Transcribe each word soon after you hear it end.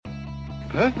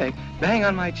Perfect? Bang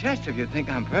on my chest if you think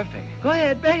I'm perfect. Go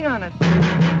ahead, bang on it.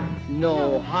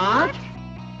 No heart?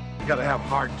 You gotta have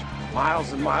heart.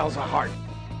 Miles and miles of heart.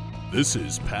 This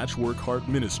is Patchwork Heart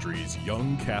Ministries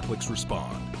Young Catholics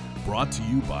Respond, brought to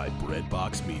you by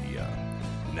Breadbox Media.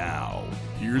 Now,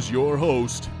 here's your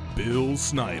host, Bill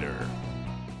Snyder.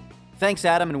 Thanks,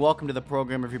 Adam, and welcome to the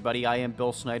program, everybody. I am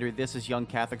Bill Snyder. This is Young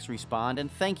Catholics Respond, and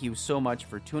thank you so much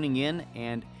for tuning in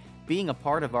and being a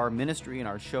part of our ministry and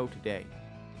our show today.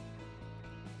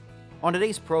 On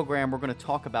today's program, we're going to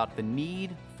talk about the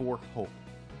need for hope.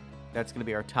 That's going to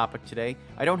be our topic today.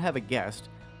 I don't have a guest,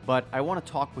 but I want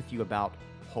to talk with you about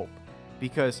hope,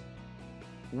 because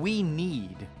we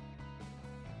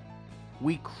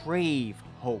crave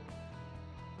hope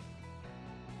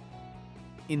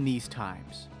in these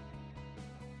times.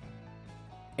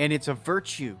 And it's a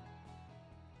virtue.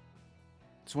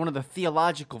 It's one of the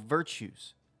theological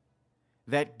virtues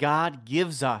that God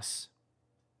gives us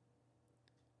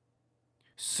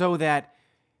so that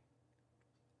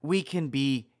we can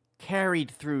be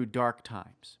carried through dark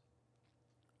times.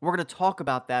 We're going to talk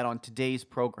about that on today's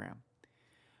program.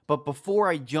 But before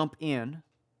I jump in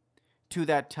to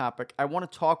that topic, I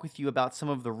want to talk with you about some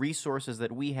of the resources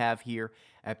that we have here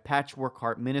at Patchwork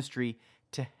Heart Ministry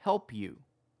to help you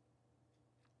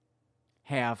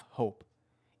have hope.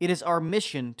 It is our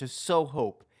mission to sow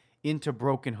hope into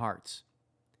broken hearts.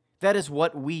 That is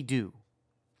what we do.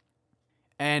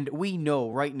 And we know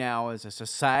right now, as a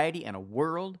society and a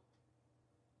world,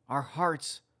 our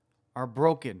hearts are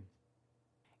broken.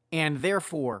 And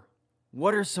therefore,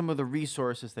 what are some of the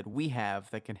resources that we have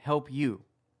that can help you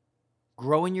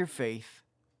grow in your faith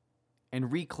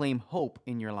and reclaim hope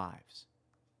in your lives?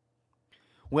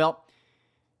 Well,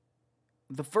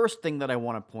 the first thing that I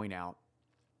want to point out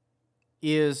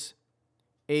is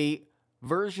a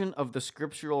version of the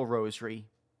scriptural rosary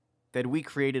that we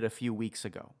created a few weeks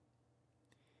ago.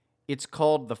 It's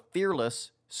called the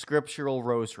Fearless Scriptural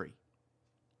Rosary.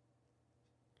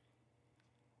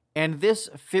 And this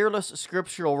Fearless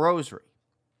Scriptural Rosary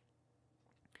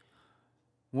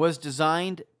was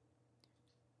designed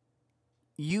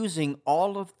using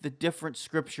all of the different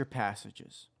scripture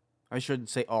passages. I shouldn't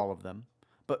say all of them,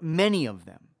 but many of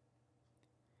them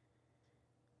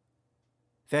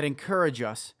that encourage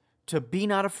us to be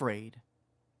not afraid,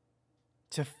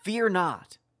 to fear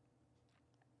not.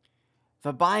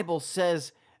 The Bible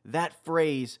says that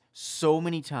phrase so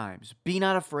many times, be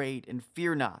not afraid and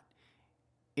fear not.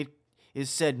 It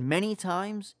is said many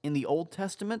times in the Old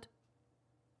Testament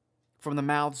from the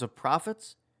mouths of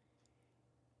prophets,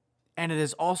 and it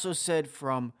is also said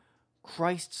from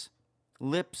Christ's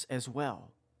lips as well.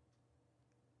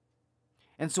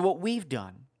 And so what we've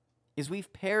done is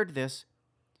we've paired this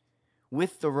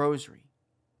with the rosary.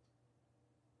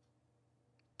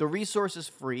 The resource is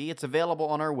free. It's available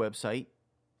on our website.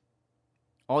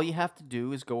 All you have to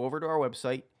do is go over to our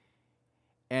website,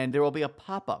 and there will be a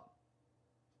pop-up.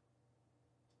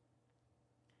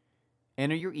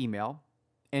 Enter your email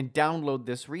and download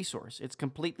this resource. It's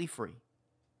completely free.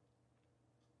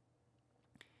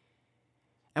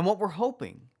 And what we're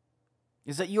hoping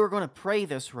is that you are going to pray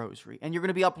this rosary, and you're going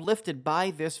to be uplifted by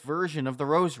this version of the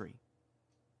rosary.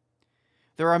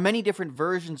 There are many different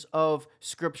versions of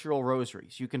scriptural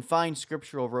rosaries. You can find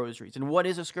scriptural rosaries. And what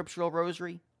is a scriptural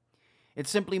rosary? It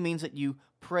simply means that you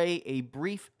pray a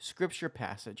brief scripture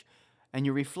passage and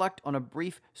you reflect on a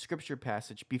brief scripture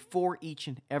passage before each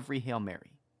and every Hail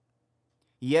Mary.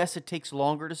 Yes, it takes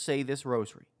longer to say this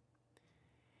rosary.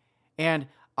 And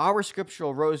our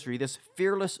scriptural rosary, this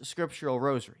Fearless Scriptural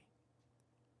Rosary,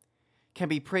 can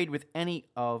be prayed with any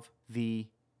of the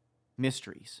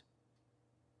mysteries.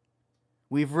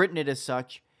 We've written it as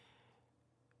such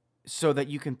so that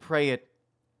you can pray it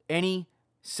any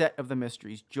set of the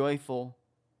mysteries: joyful,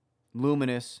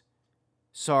 luminous,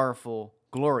 sorrowful,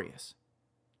 glorious.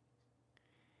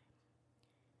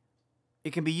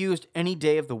 It can be used any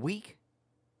day of the week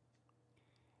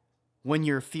when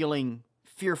you're feeling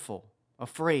fearful,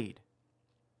 afraid.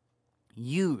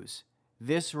 Use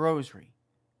this rosary.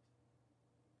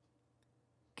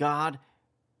 God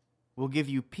will give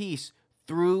you peace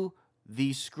through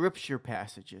these scripture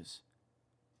passages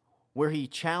where he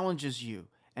challenges you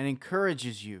and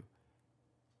encourages you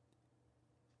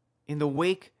in the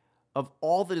wake of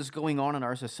all that is going on in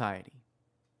our society.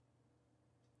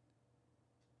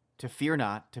 To fear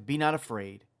not, to be not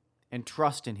afraid, and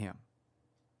trust in him.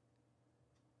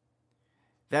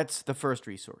 That's the first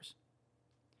resource.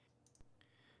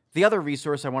 The other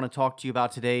resource I want to talk to you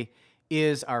about today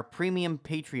is our premium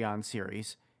Patreon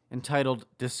series entitled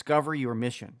Discover Your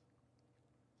Mission.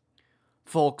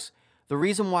 Folks, the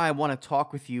reason why I want to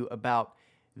talk with you about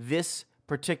this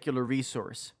particular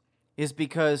resource is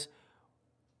because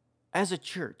as a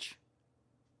church,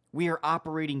 we are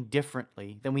operating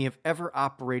differently than we have ever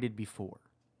operated before.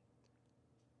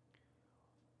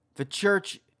 The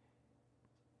church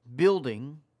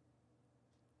building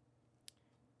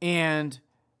and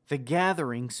the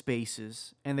gathering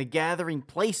spaces and the gathering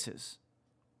places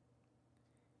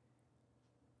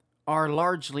are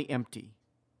largely empty.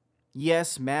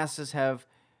 Yes, masses have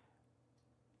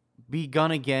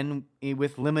begun again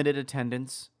with limited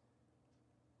attendance,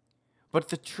 but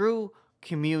the true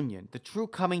communion, the true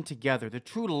coming together, the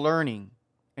true learning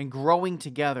and growing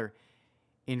together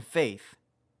in faith,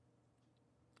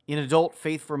 in adult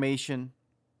faith formation,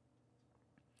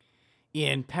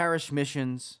 in parish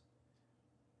missions,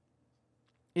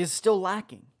 is still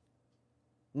lacking.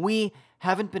 We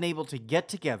haven't been able to get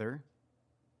together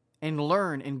and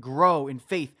learn and grow in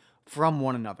faith from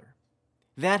one another.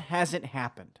 That hasn't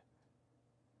happened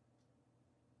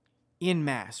in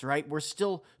mass, right? We're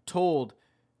still told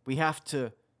we have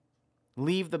to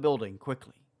leave the building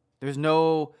quickly. There's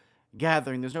no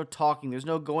gathering, there's no talking, there's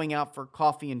no going out for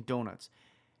coffee and donuts.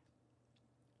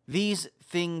 These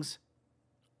things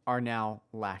are now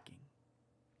lacking.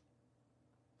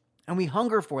 And we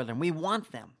hunger for them, we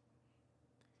want them.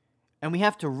 And we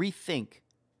have to rethink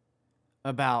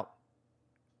about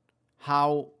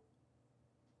how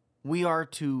we are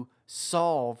to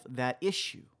solve that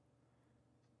issue,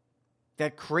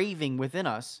 that craving within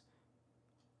us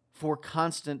for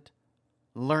constant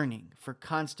learning, for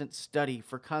constant study,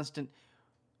 for constant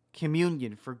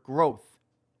communion, for growth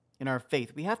in our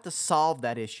faith. We have to solve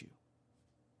that issue.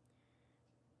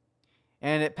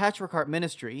 And at Patchwork Heart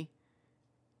Ministry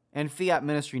and Fiat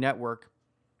Ministry Network,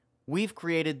 we've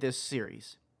created this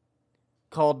series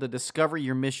called the Discover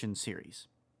Your Mission series.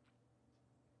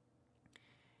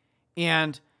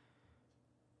 And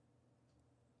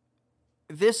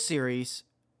this series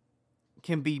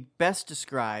can be best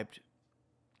described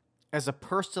as a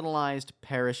personalized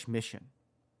parish mission.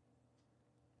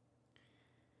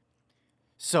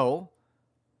 So,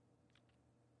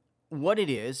 what it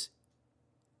is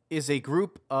a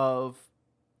group of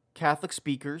Catholic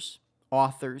speakers,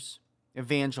 authors,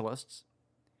 evangelists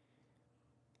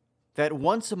that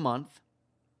once a month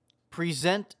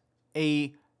present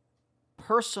a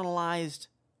personalized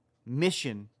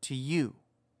mission to you.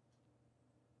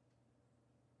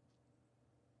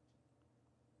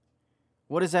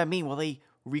 What does that mean? Well, they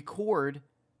record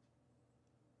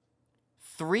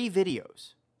 3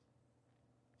 videos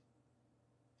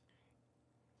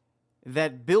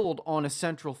that build on a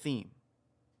central theme.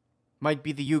 Might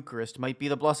be the Eucharist, might be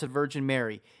the Blessed Virgin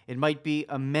Mary, it might be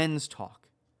a men's talk,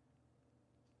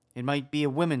 it might be a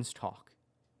women's talk.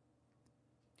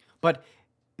 But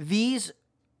these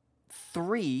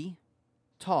 3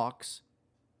 talks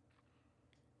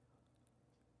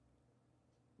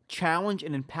challenge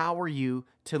and empower you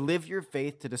to live your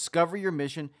faith, to discover your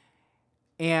mission,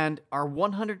 and are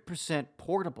 100%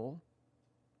 portable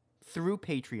through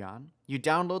Patreon. You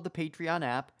download the Patreon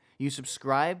app, you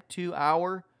subscribe to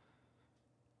our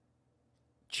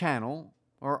channel,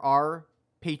 or our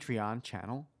Patreon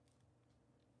channel,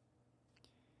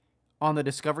 on the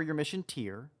Discover Your Mission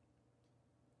tier,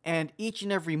 and each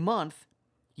and every month,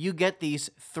 you get these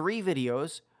 3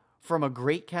 videos from a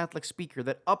great Catholic speaker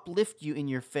that uplift you in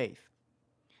your faith,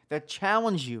 that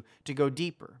challenge you to go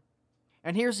deeper.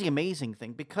 And here's the amazing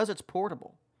thing, because it's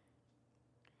portable,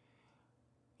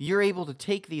 you're able to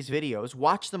take these videos,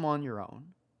 watch them on your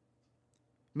own,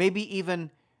 maybe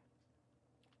even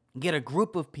get a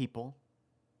group of people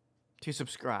to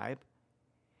subscribe,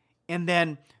 and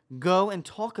then go and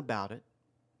talk about it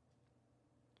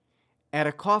at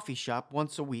a coffee shop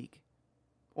once a week,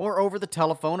 or over the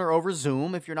telephone or over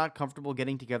Zoom if you're not comfortable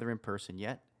getting together in person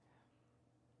yet,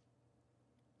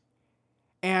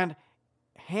 and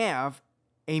have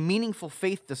a meaningful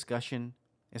faith discussion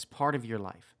as part of your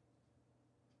life.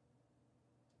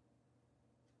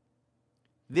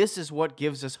 This is what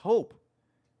gives us hope.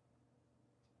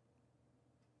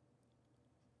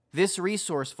 This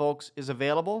resource, folks, is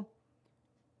available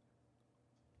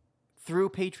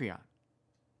through Patreon.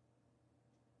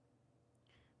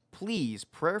 Please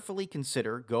prayerfully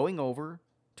consider going over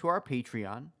to our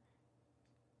Patreon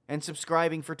and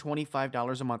subscribing for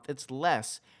 $25 a month. It's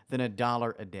less than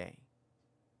 $1 a day.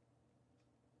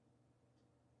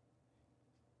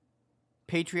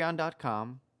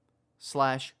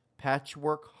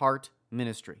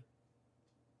 Patreon.com/patchworkheartministry.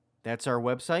 That's our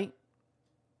website.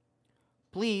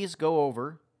 Please go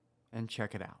over and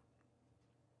check it out.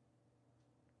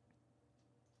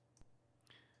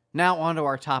 Now on to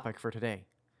our topic for today.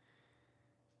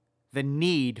 The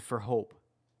need for hope.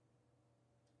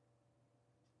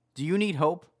 Do you need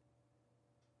hope?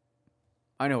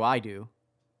 I know I do.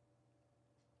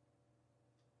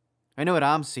 I know what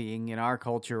I'm seeing in our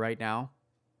culture right now.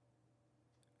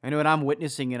 I know what I'm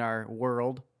witnessing in our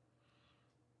world.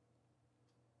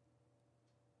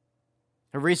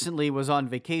 I recently was on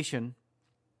vacation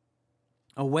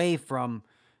away from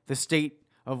the state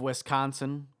of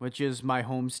Wisconsin, which is my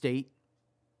home state.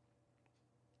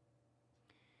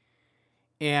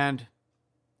 And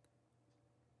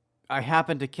I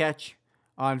happened to catch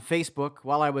on Facebook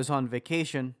while I was on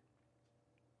vacation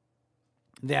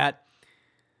that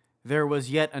there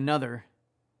was yet another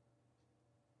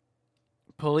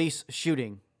police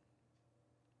shooting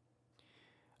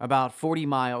about 40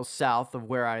 miles south of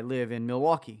where I live in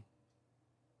Milwaukee.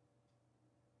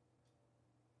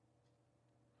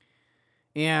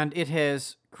 And it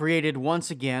has created once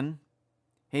again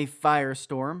a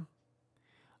firestorm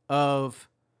of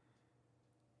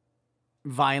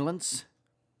violence,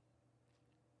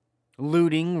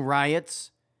 looting, riots,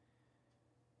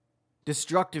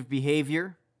 destructive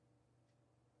behavior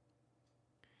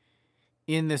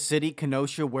in the city,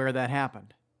 Kenosha, where that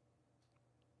happened.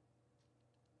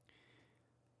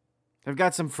 I've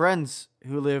got some friends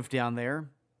who live down there,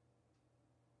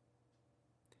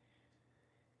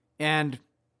 and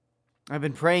I've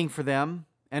been praying for them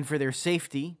and for their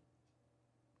safety.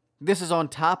 This is on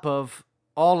top of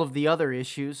all of the other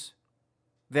issues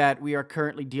that we are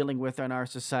currently dealing with in our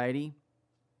society.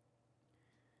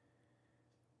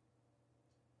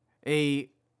 A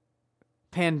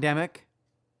pandemic,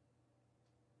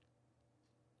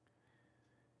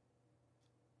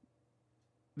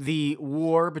 the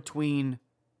war between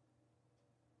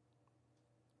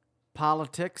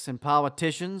politics and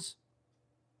politicians,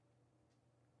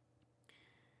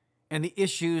 and the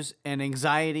issues and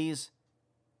anxieties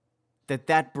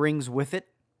that brings with it.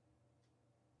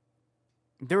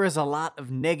 There is a lot of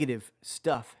negative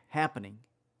stuff happening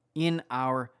in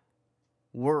our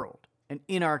world and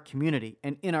in our community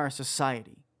and in our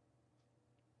society.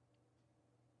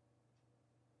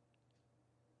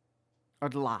 A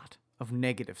lot of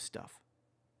negative stuff.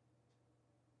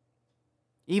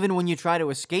 Even when you try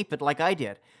to escape it like I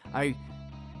did. I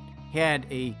had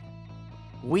a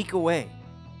week away,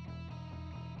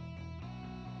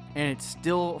 and it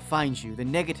still finds you. The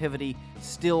negativity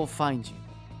still finds you.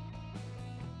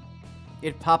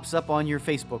 It pops up on your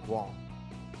Facebook wall.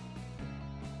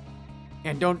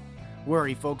 And don't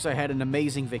worry, folks, I had an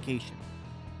amazing vacation.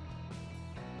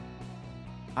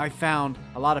 I found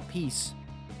a lot of peace,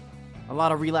 a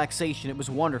lot of relaxation. It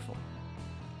was wonderful.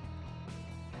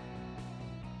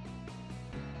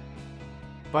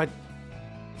 But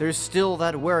there's still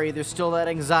that worry, there's still that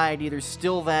anxiety, there's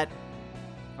still that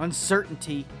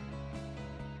uncertainty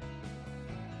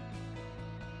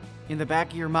in the back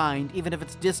of your mind, even if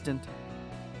it's distant.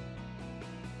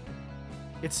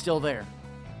 It's still there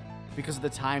because of the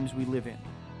times we live in.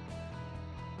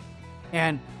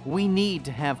 And we need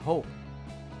to have hope.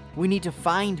 We need to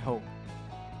find hope.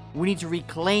 We need to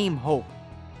reclaim hope.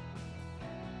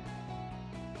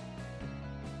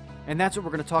 And that's what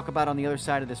we're going to talk about on the other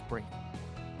side of this break.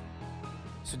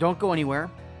 So don't go anywhere.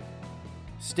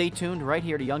 Stay tuned right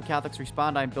here to Young Catholics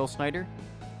Respond. I'm Bill Snyder.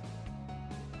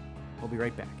 We'll be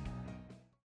right back.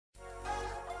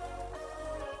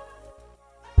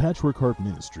 Patchwork Heart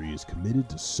Ministry is committed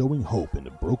to sowing hope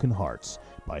into broken hearts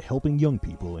by helping young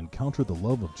people encounter the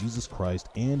love of Jesus Christ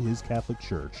and His Catholic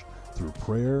Church through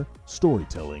prayer,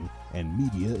 storytelling, and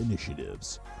media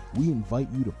initiatives. We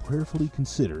invite you to prayerfully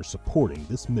consider supporting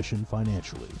this mission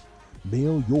financially.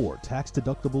 Mail your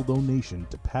tax-deductible donation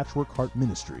to Patchwork Heart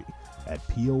Ministry at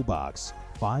P.O. Box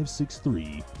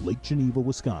 563, Lake Geneva,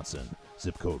 Wisconsin,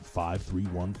 zip code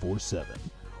 53147.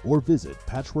 Or visit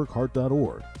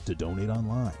patchworkheart.org to donate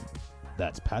online.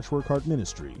 That's Patchwork Heart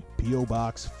Ministry, P.O.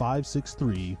 Box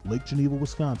 563, Lake Geneva,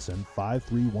 Wisconsin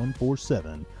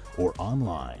 53147, or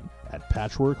online at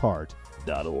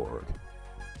patchworkheart.org.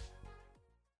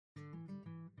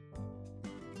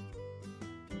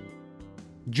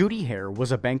 Judy Hare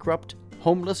was a bankrupt,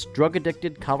 homeless,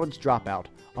 drug-addicted college dropout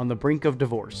on the brink of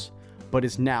divorce, but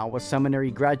is now a seminary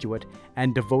graduate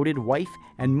and devoted wife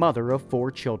and mother of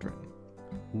 4 children.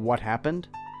 What happened?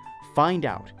 Find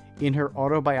out in her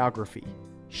autobiography,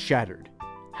 Shattered: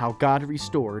 How God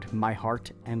Restored My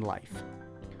Heart and Life.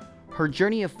 Her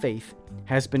journey of faith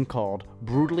has been called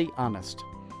brutally honest,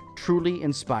 truly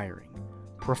inspiring,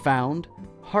 profound,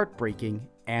 heartbreaking,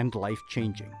 and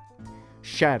life-changing.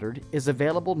 Shattered is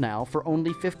available now for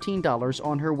only $15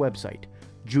 on her website,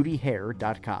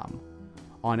 judyhare.com,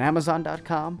 on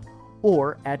Amazon.com,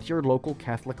 or at your local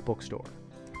Catholic bookstore.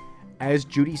 As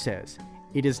Judy says,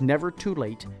 it is never too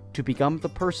late to become the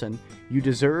person you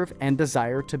deserve and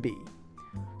desire to be.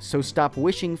 So stop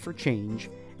wishing for change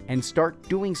and start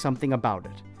doing something about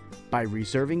it by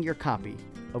reserving your copy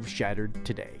of Shattered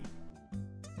today.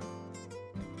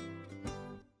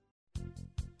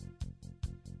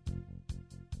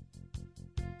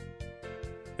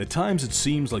 At times it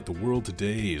seems like the world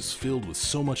today is filled with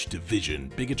so much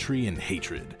division, bigotry, and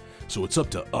hatred. So it's up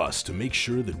to us to make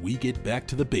sure that we get back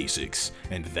to the basics,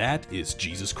 and that is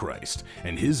Jesus Christ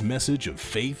and his message of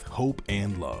faith, hope,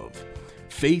 and love.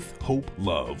 Faith, Hope,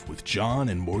 Love with John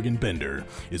and Morgan Bender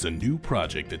is a new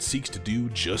project that seeks to do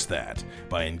just that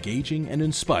by engaging and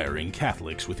inspiring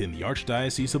Catholics within the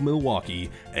Archdiocese of Milwaukee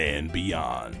and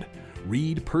beyond.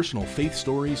 Read personal faith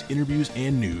stories, interviews,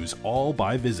 and news all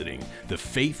by visiting the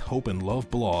Faith, Hope, and Love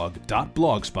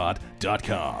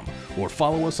blog.blogspot.com or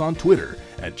follow us on Twitter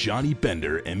at Johnny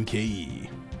Bender MKE.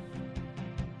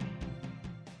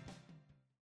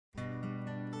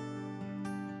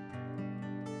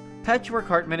 Patchwork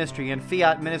Heart Ministry and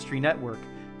Fiat Ministry Network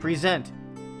present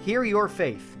Hear Your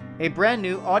Faith, a brand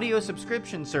new audio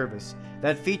subscription service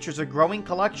that features a growing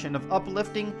collection of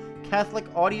uplifting Catholic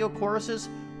audio choruses,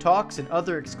 talks, and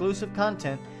other exclusive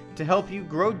content to help you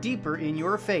grow deeper in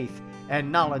your faith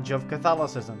and knowledge of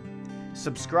Catholicism.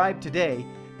 Subscribe today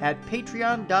at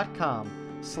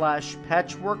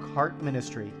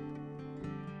patreon.com/patchworkheartministry.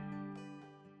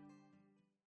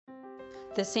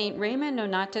 The St. Raymond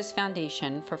Nonatus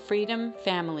Foundation for Freedom,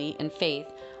 Family, and Faith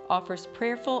offers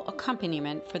prayerful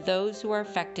accompaniment for those who are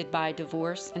affected by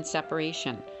divorce and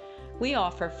separation. We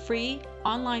offer free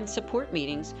online support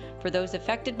meetings for those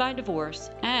affected by divorce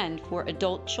and for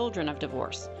adult children of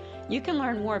divorce. You can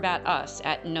learn more about us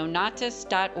at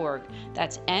nonatus.org.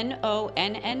 That's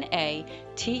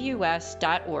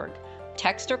NONNATUS.org.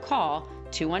 Text or call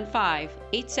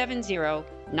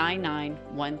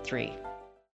 215-870-9913.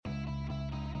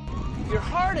 Your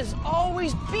heart is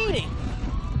always beating,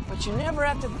 but you never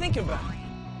have to think about it.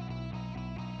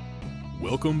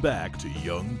 Welcome back to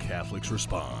Young Catholics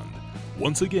Respond.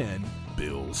 Once again,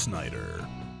 Bill Snyder.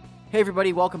 Hey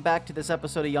everybody, welcome back to this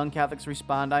episode of Young Catholics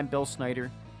Respond. I'm Bill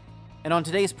Snyder. And on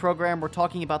today's program, we're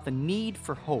talking about the need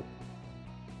for hope.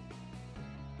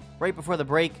 Right before the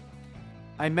break,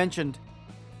 I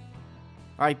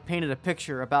painted a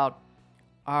picture about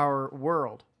our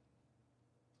world,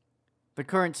 the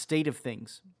current state of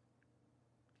things,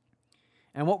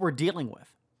 and what we're dealing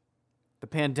with. The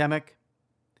pandemic,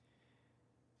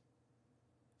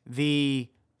 the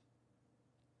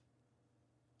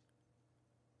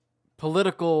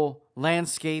political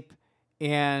landscape,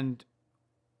 and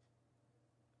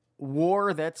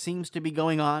war that seems to be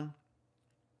going on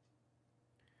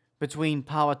between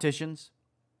politicians,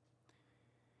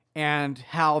 and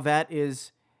how that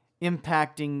is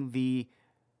impacting the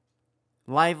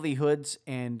livelihoods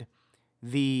and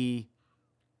the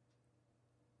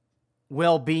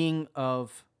well-being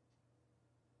of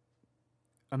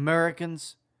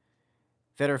Americans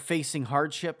that are facing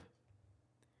hardship.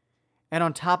 And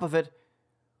on top of it,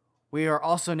 we are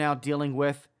also now dealing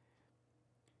with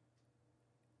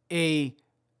a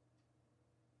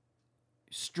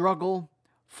struggle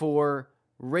for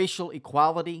racial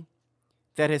equality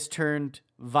that has turned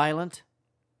violent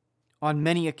on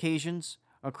many occasions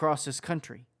across this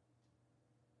country.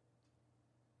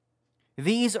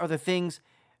 These are the things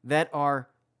that are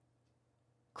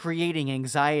creating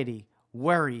anxiety,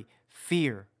 worry,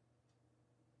 fear,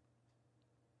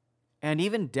 and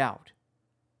even doubt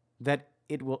that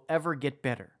it will ever get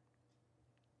better.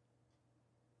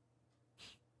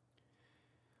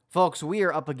 Folks, we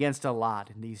are up against a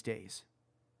lot in these days.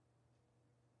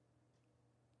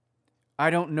 I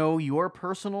don't know your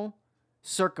personal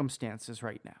circumstances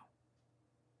right now,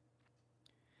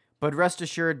 but rest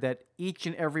assured that each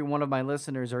and every one of my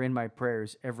listeners are in my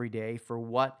prayers every day for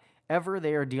whatever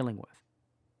they are dealing with.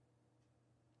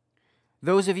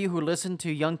 Those of you who listen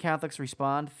to Young Catholics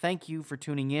Respond, thank you for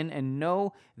tuning in and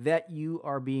know that you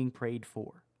are being prayed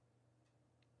for.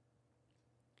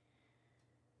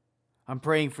 I'm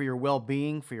praying for your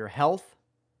well-being, for your health,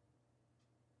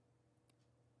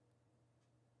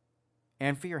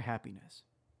 and for your happiness.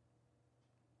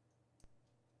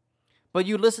 But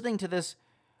you listening to this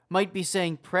might be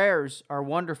saying prayers are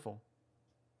wonderful.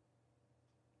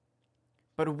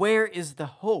 But where is the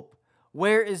hope?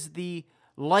 Where is the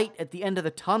light at the end of the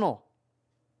tunnel?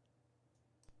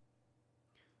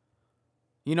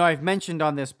 You know, I've mentioned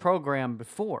on this program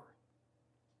before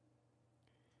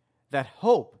that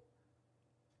hope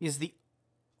is the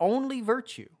only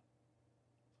virtue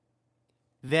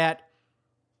that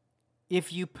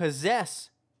if you possess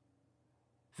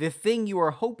the thing you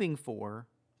are hoping for,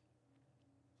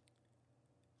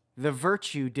 the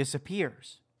virtue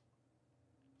disappears.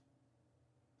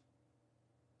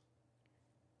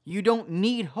 You don't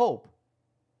need hope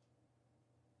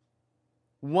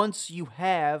once you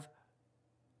have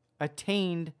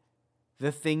attained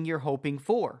the thing you're hoping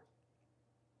for.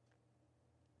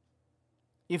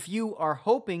 If you are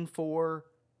hoping for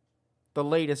the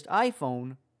latest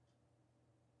iPhone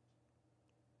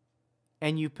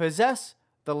and you possess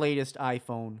the latest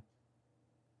iPhone,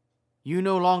 you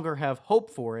no longer have hope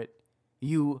for it,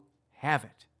 you have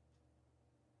it.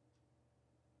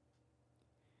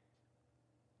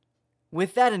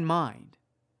 With that in mind,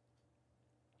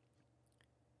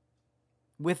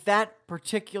 with that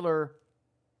particular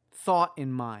thought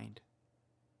in mind,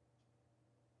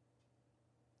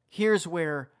 here's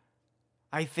where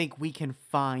I think we can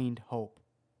find hope.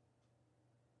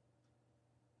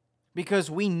 Because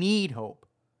we need hope.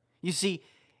 You see,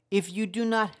 if you do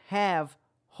not have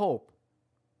hope,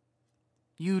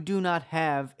 you do not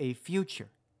have a future.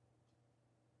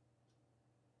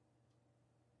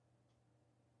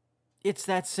 It's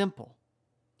that simple.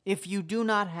 If you do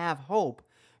not have hope,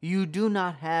 you do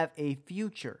not have a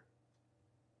future.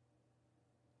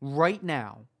 Right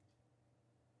now,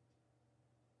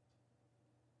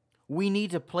 we need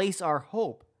to place our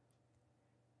hope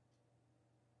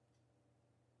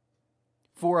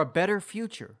for a better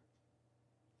future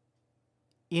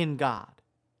in God.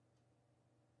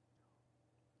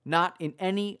 Not in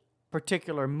any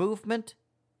particular movement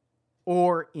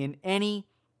or in any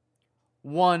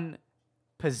one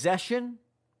possession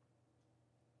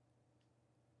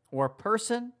or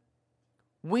person.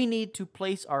 We need to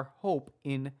place our hope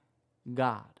in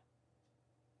God.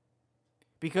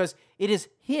 Because it is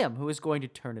Him who is going to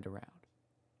turn it around.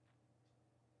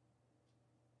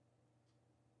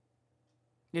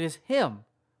 It is Him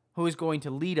who is going to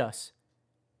lead us.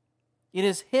 It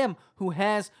is Him who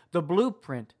has the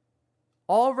blueprint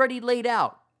already laid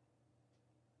out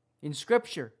in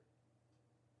Scripture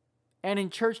and in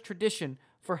church tradition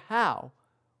for how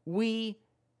we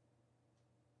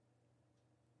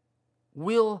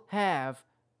will have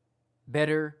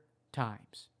better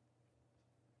times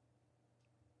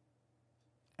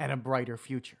and a brighter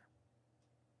future.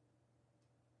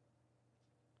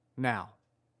 Now,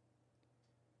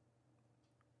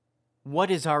 what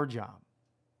is our job?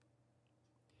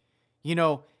 You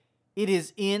know, it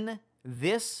is in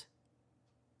this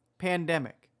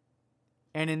pandemic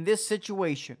and in this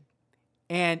situation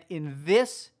and in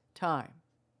this time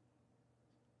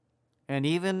and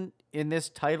even in this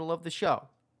title of the show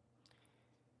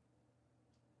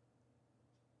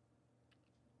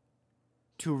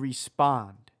to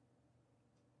respond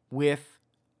with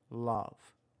love.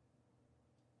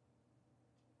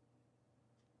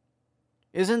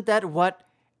 Isn't that what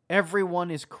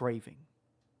everyone is craving?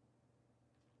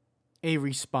 A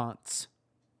response.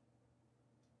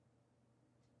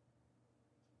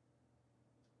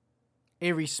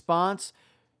 A response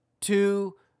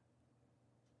to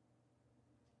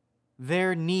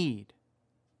their need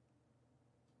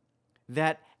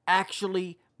that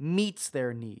actually meets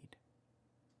their need.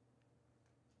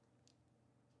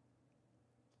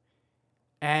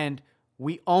 And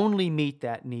we only meet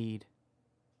that need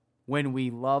when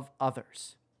we love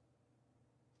others.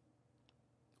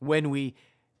 When we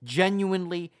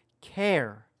genuinely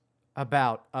care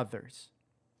about others.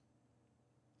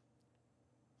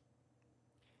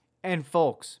 And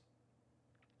folks,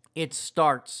 it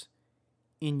starts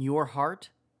in your heart.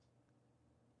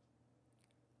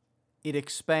 It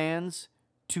expands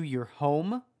to your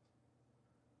home.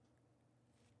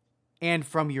 And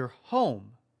from your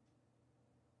home,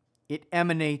 it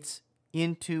emanates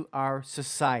into our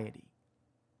society.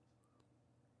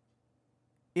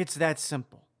 It's that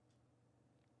simple.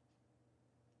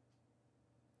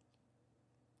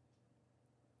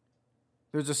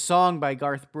 There's a song by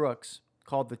Garth Brooks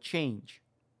called The Change.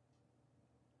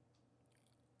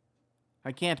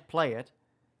 I can't play it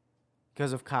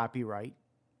because of copyright,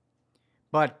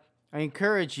 but I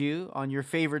encourage you on your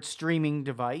favorite streaming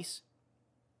device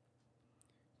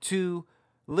to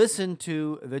listen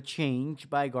to The Change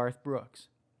by Garth Brooks.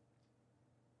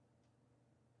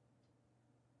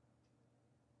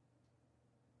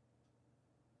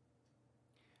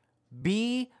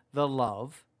 Be the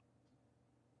love.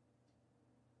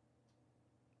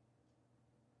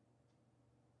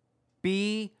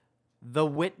 Be the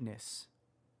witness.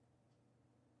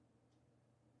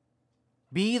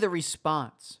 Be the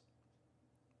response.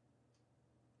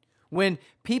 When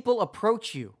people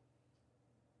approach you,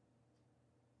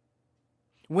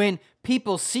 when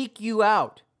people seek you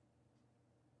out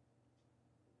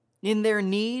in their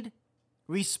need,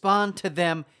 respond to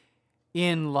them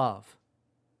in love.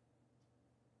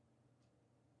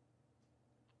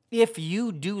 If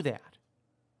you do that,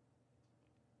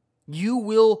 you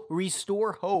will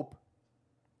restore hope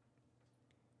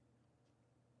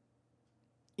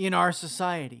in our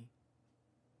society.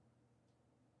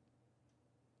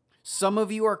 Some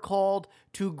of you are called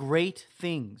to great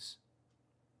things.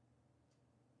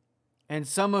 And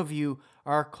some of you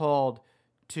are called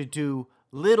to do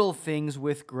little things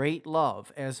with great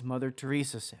love, as Mother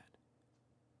Teresa said.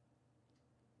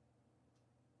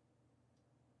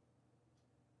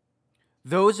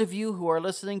 Those of you who are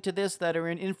listening to this that are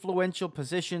in influential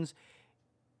positions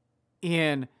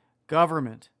in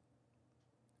government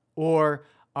or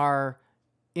are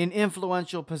in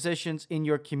influential positions in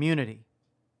your community,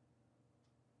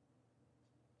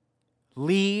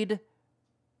 lead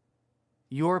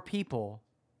your people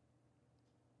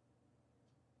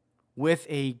with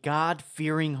a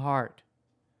God-fearing heart.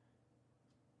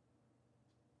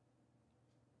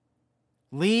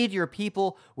 Lead your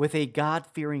people with a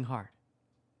God-fearing heart.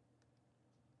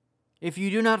 If you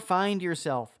do not find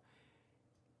yourself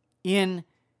in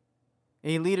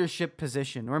a leadership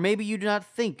position, or maybe you do not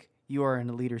think you are in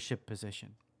a leadership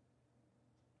position,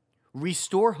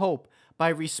 restore hope by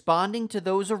responding to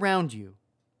those around you.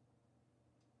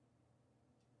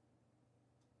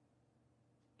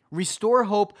 Restore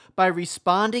hope by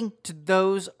responding to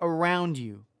those around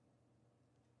you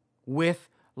with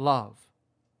love.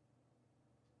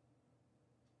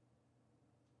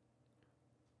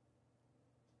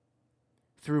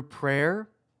 Through prayer,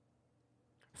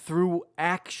 through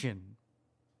action.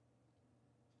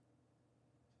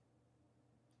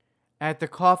 At the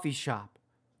coffee shop,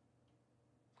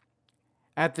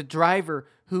 at the driver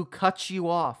who cuts you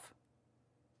off,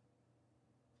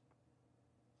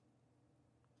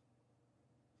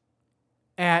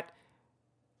 at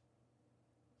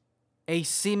a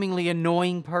seemingly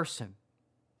annoying person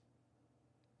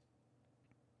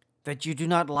that you do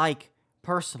not like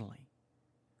personally.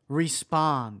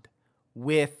 Respond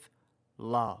with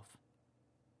love.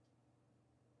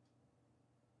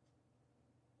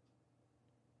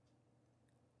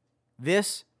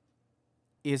 This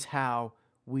is how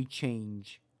we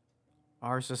change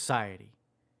our society.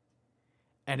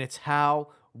 And it's how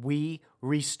we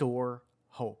restore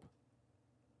hope.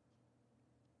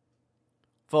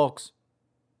 Folks,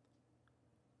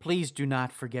 please do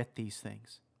not forget these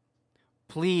things.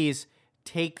 Please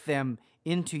take them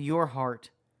into your heart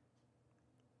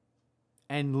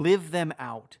and live them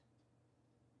out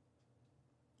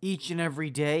each and every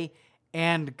day,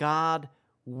 and God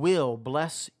will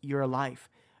bless your life.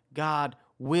 God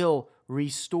will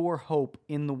restore hope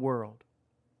in the world.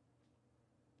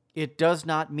 It does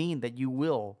not mean that you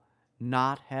will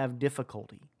not have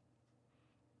difficulty.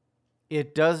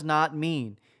 It does not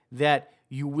mean that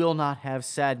you will not have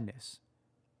sadness.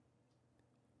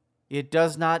 It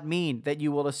does not mean that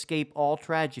you will escape all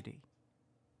tragedy.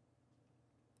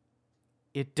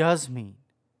 It does mean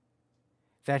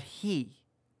that He,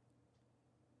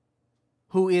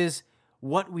 who is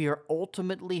what we are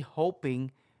ultimately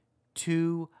hoping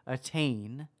to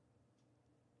attain,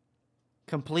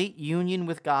 complete union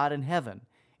with God in heaven,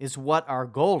 is what our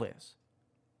goal is.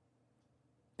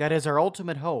 That is our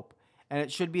ultimate hope, and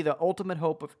it should be the ultimate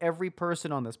hope of every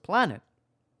person on this planet.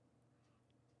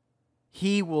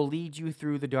 He will lead you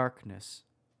through the darkness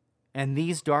and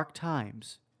these dark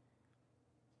times.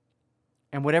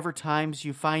 And whatever times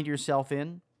you find yourself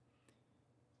in,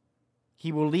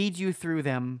 He will lead you through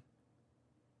them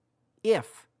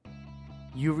if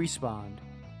you respond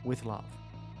with love.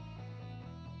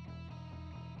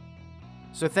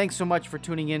 So thanks so much for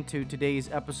tuning in to today's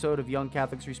episode of Young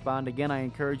Catholics Respond. Again, I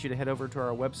encourage you to head over to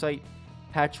our website,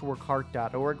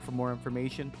 patchworkheart.org, for more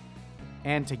information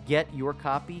and to get your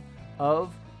copy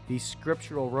of the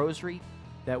Scriptural Rosary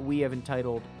that we have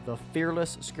entitled The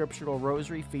Fearless Scriptural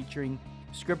Rosary, featuring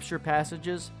scripture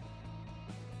passages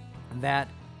that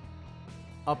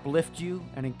uplift you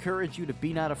and encourage you to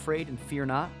be not afraid and fear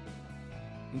not.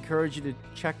 Encourage you to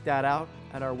check that out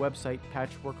at our website,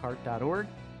 patchworkheart.org.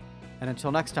 And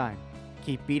until next time,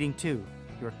 keep beating to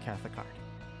your Catholic heart.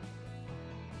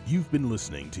 You've been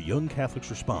listening to Young Catholics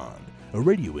Respond, a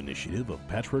radio initiative of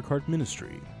Patchwork Heart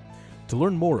Ministry. To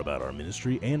learn more about our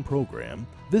ministry and program,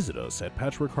 visit us at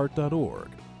patchworkheart.org.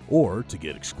 Or to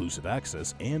get exclusive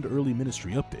access and early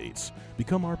ministry updates,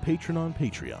 become our patron on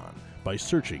Patreon by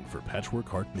searching for Patchwork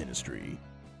Heart Ministry.